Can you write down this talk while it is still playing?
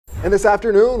And this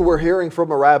afternoon, we're hearing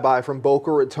from a rabbi from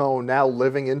Boca Raton, now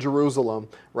living in Jerusalem.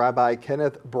 Rabbi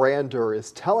Kenneth Brander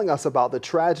is telling us about the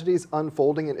tragedies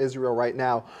unfolding in Israel right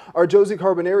now. Our Josie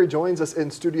Carbonari joins us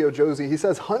in studio. Josie, he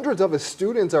says hundreds of his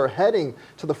students are heading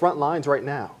to the front lines right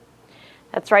now.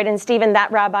 That's right, and Stephen,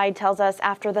 that rabbi tells us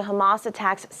after the Hamas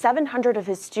attacks, 700 of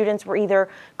his students were either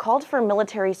called for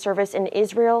military service in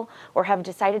Israel or have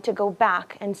decided to go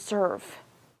back and serve.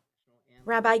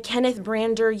 Rabbi Kenneth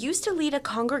Brander used to lead a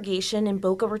congregation in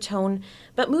Boca Raton,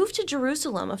 but moved to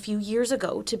Jerusalem a few years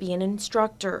ago to be an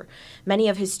instructor. Many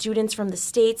of his students from the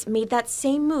States made that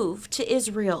same move to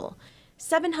Israel.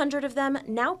 700 of them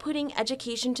now putting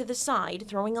education to the side,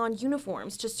 throwing on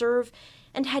uniforms to serve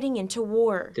and heading into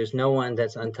war. There's no one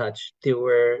that's untouched. There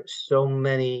were so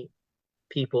many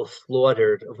people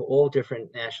slaughtered of all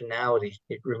different nationalities.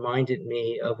 It reminded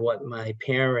me of what my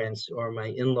parents or my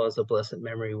in-laws of blessed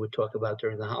memory would talk about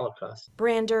during the Holocaust.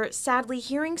 Brander sadly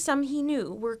hearing some he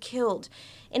knew were killed.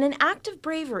 In an act of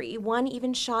bravery, one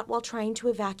even shot while trying to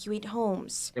evacuate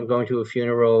homes. I'm going to a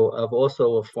funeral of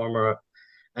also a former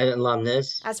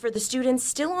alumnus. As for the students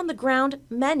still on the ground,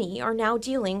 many are now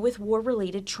dealing with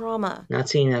war-related trauma. Not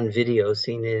seeing it on video,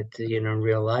 seeing it, in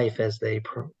real life as they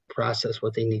process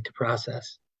what they need to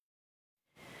process.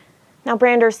 Now,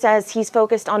 Brander says he's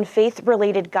focused on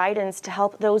faith-related guidance to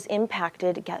help those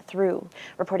impacted get through.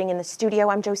 Reporting in the studio,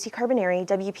 I'm Josie Carbonari,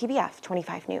 WPBF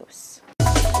 25 News.